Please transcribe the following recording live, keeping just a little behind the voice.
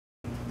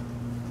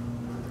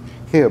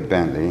Heel,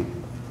 Bentley.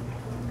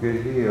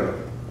 Good heel.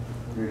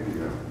 Good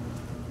heel.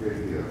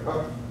 Good heel.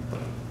 Up.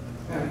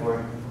 Yeah, boy.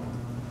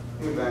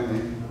 Heel,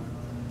 Bentley.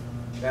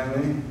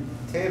 Bentley.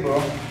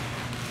 Table.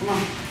 Come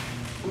on.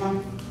 Come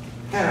on.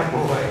 Atta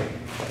boy.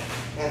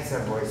 That's a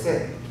boy.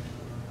 Sit.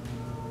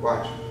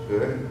 Watch.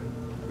 Good.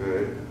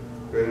 Good.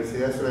 Good. And see,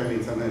 that's what I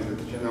mean sometimes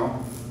with the chin.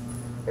 No.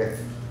 Hey.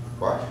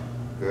 Watch.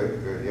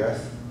 Good. Good.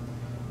 Yes.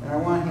 And I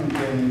want him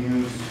getting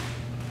used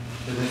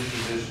to this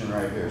position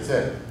right here.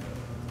 Sit.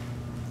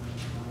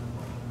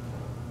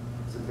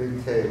 It's a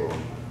big table.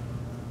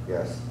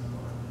 Yes.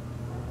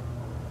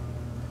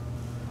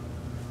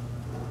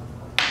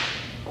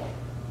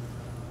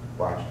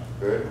 Watch.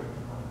 Good.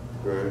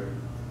 Good.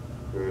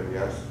 Good.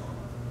 Yes.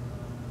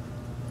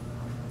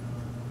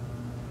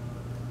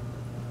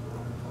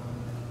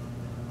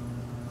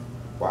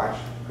 Watch.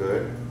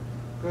 Good.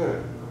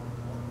 Good.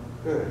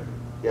 Good.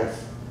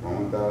 Yes.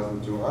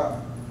 1,002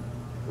 up.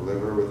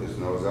 Deliver with his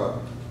nose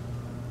up.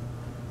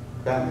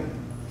 Bentley.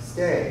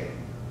 Stay.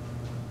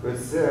 Good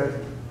sit.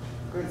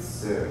 Good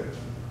sit.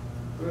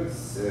 Good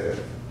sit.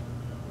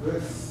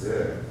 Good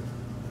sit.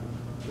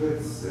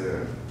 Good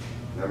sit.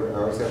 Never, I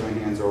always have my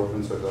hands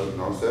open so it doesn't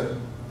no sit.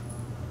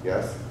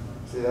 Yes.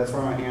 See, that's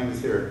why my hand is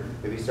here.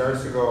 If he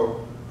starts to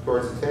go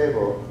towards the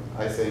table,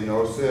 I say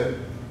no sit.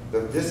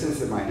 The distance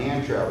that my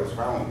hand travels, if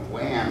I went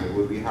wham, it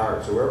would be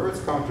hard. So wherever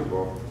it's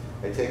comfortable,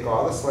 I take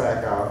all the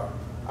slack out.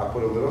 I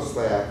put a little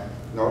slack.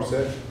 No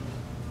sit.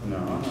 No,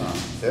 no.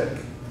 Sit.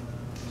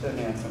 Sit,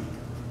 handsome.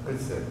 Good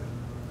sit.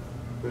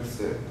 Good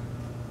sit.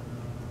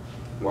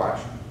 Watch.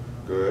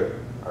 Good.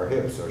 Our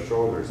hips, our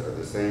shoulders are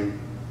the same.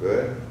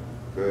 Good.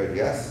 Good.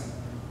 Yes.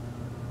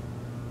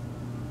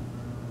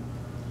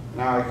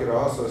 Now I could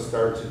also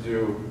start to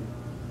do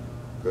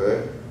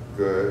good,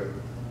 good,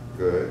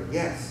 good.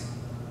 Yes.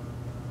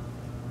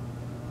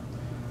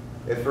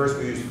 At first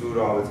we use food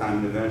all the time,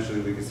 and eventually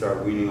we could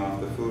start weaning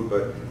off the food,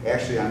 but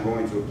actually I'm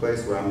going to a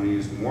place where I'm going to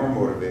use more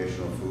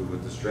motivational food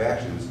with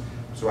distractions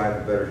so I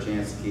have a better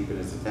chance of keeping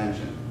his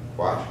attention.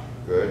 Watch.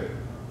 Good,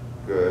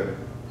 good,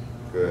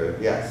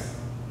 good. Yes.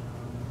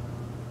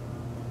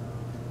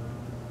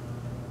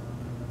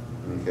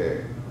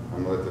 Okay.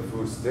 I'm going to let the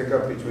food stick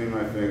up between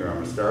my finger. I'm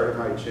going to start at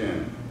my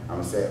chin. I'm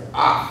going to say,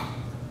 ah!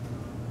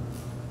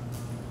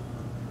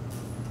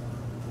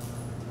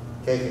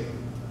 Take it.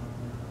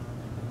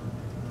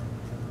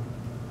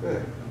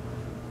 Good.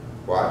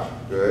 Watch.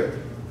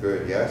 Good.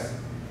 Good. Yes.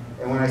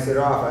 And when I said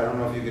off, I don't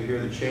know if you could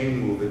hear the chain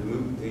move.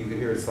 You could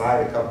hear it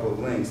slide a couple of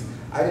links.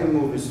 I didn't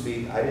move his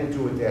feet. I didn't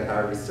do it that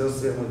hard. He's still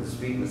sitting with his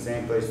feet in the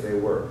same place they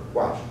were.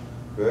 Watch.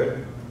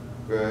 Good.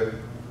 Good.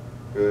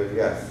 Good.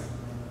 Yes.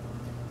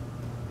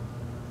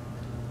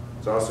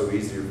 It's also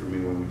easier for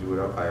me when we do it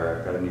up higher.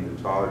 I've got an even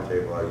taller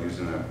table I'll use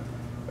in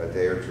a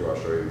day or two. I'll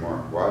show you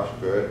more. Watch.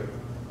 Good.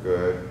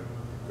 Good.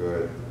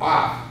 Good.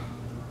 Off!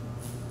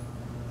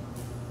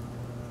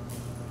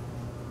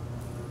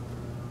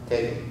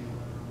 Take it.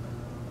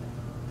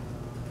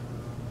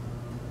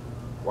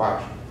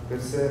 Watch.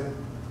 Good sit.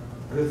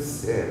 Good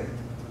sit.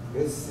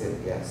 Good sit.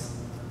 Yes.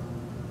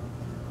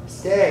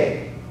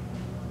 Stay.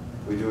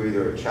 We do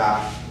either a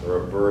chop or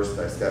a burst.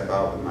 I step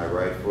out with my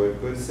right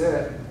foot. Good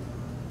sit.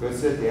 Good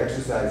sit. The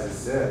exercise is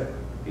sit.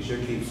 He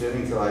should keep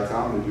sitting till I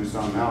tell him to do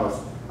something else.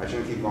 I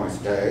shouldn't keep going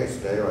stay,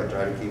 stay, or I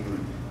try to keep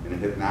him in a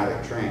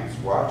hypnotic trance.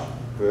 Watch.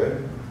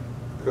 Good.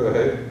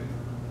 Good.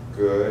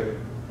 Good.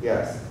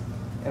 Yes.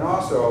 And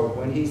also,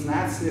 when he's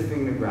not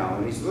sniffing the ground,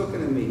 when he's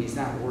looking at me, he's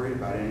not worried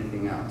about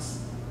anything else.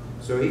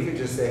 So he could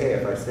just say, hey,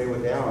 if I stay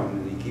with Allan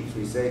and he keeps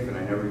me safe and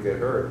I never get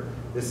hurt,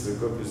 this is a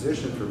good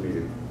position for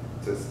me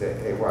to stay.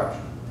 Hey, watch.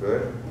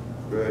 Good.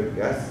 Good.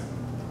 Yes.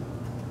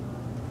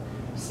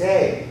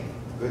 Stay.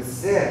 Good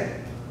sit.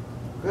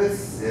 Good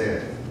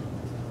sit.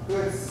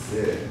 Good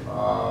sit.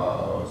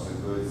 Oh, it's a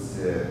good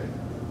sit.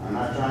 I'm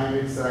not trying to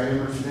excite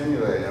him or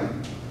stimulate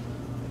him.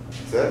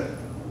 Sit.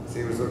 See,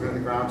 he was looking at the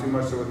ground too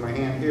much, so with my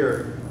hand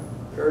here,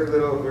 very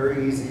little,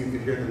 very easy, you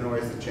could hear the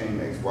noise the chain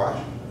makes.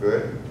 Watch.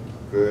 Good.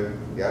 Good.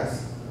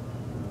 Yes.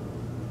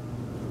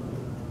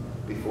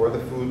 Before the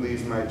food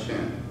leaves my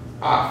chin.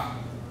 Off.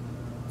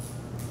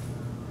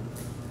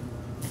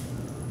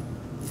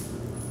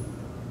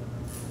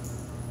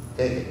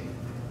 Take it.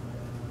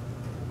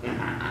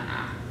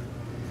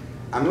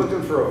 I'm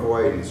looking for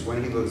avoidance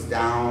when he looks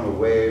down,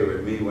 away, or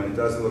at me, when it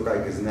doesn't look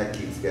like his neck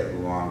keeps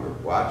getting longer.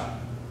 Watch.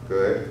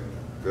 Good.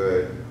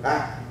 Good.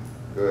 Ah.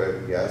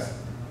 Good. Yes.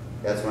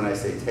 That's when I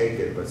say take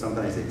it, but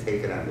sometimes I say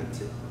take it on the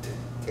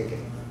take it.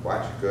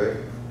 Watch.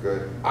 Good.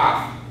 Good.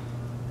 Off.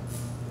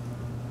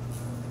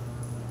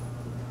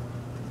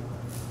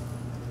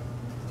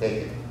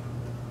 Take it.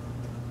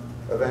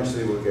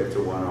 Eventually we'll get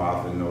to one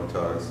off and no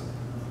tugs.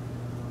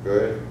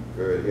 Good.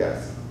 Good.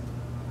 Yes.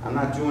 I'm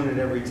not doing it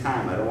every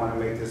time. I don't want to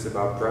make this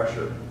about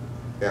pressure.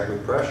 In fact,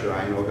 with pressure,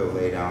 I know he'll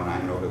lay down.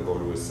 I know he'll go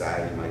to his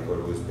side. He might go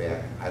to his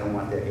back. I don't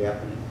want that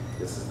happening.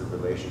 This is the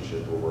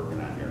relationship we're working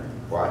on here.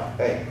 Watch.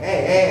 Hey,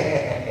 hey, hey, hey,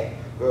 hey, hey.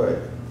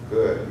 Good,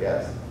 good,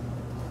 yes.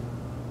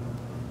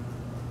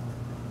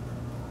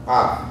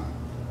 Off.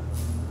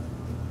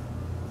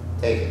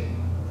 Take it.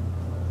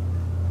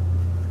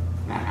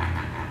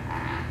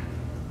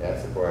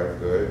 boy.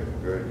 Good,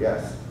 good,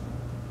 yes.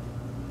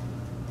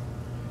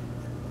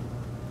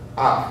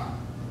 Off.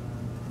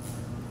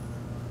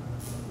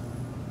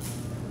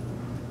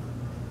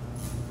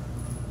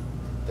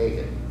 Take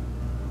it.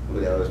 Ooh,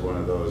 that was one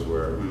of those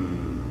where,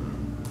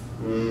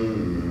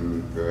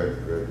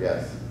 good, good,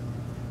 yes.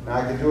 Now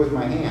I can do it with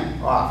my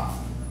hand, off.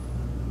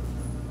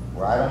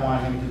 Where I don't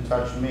want him to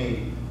touch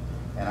me,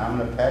 and I'm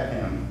gonna pet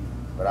him,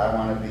 but I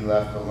want to be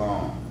left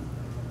alone.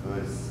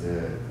 Good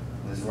sit.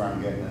 This is where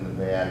I'm getting in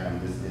the back. I'm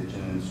just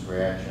itching and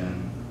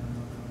scratching,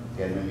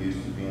 getting them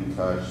used to being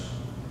touched.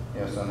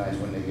 You know, sometimes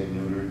when they get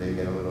neutered, they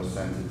get a little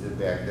sensitive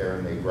back there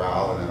and they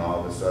growl, and then all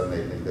of a sudden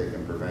they think they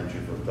can prevent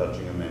you from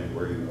touching them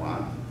anywhere you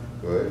want.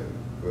 Good,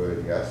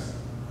 good, yes.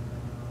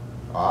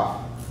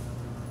 Off.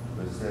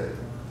 Good sit.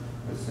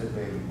 Good sit,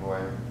 baby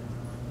boy.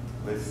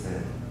 Good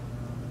sit.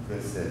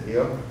 Good sit.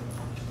 Heel.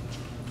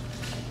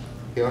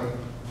 Heel.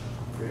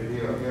 Good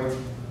heel, heel.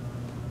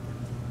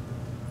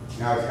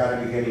 Now it's got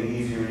to be getting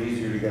easier and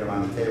easier to get him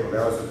on the table.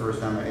 That was the first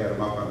time I had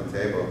him up on the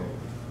table.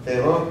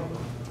 Table.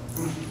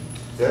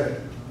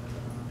 Sit.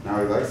 Now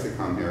he likes to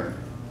come here.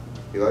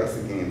 He likes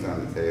the games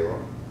on the table.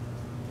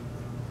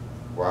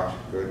 Watch.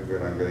 Good,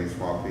 good. I'm getting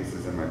small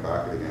pieces in my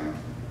pocket again.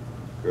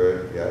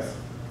 Good, yes.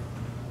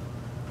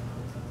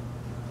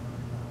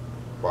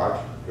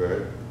 Watch.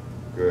 Good,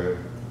 good,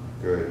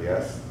 good,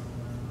 yes.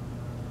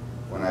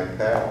 When I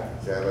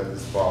pet, say I let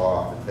this fall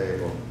off the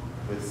table.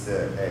 Good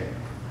sit. Hey.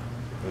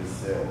 Good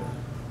sit.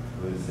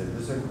 Good sit.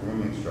 This is a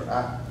grooming stroke.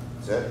 Ah,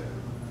 sit.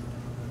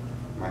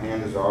 My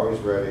hand is always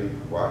ready.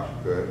 Watch.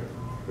 Good.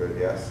 Good,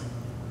 yes.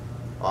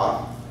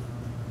 Off.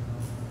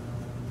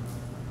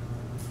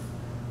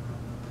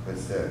 Good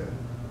sit.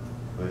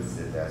 Good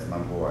sit. That's my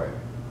boy.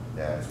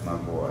 That's my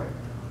boy.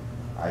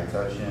 I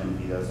touch him.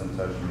 He doesn't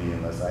touch me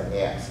unless I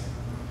ask.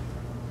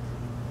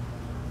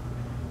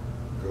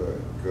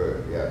 Good.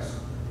 Good, yes.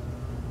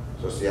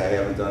 So see, I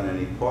haven't done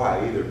any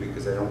paw either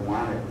because I don't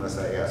want it unless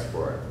I ask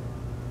for it.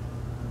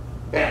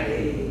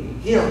 Bentley,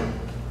 heel.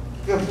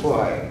 Good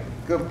boy.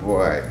 Good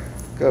boy.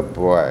 Good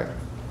boy.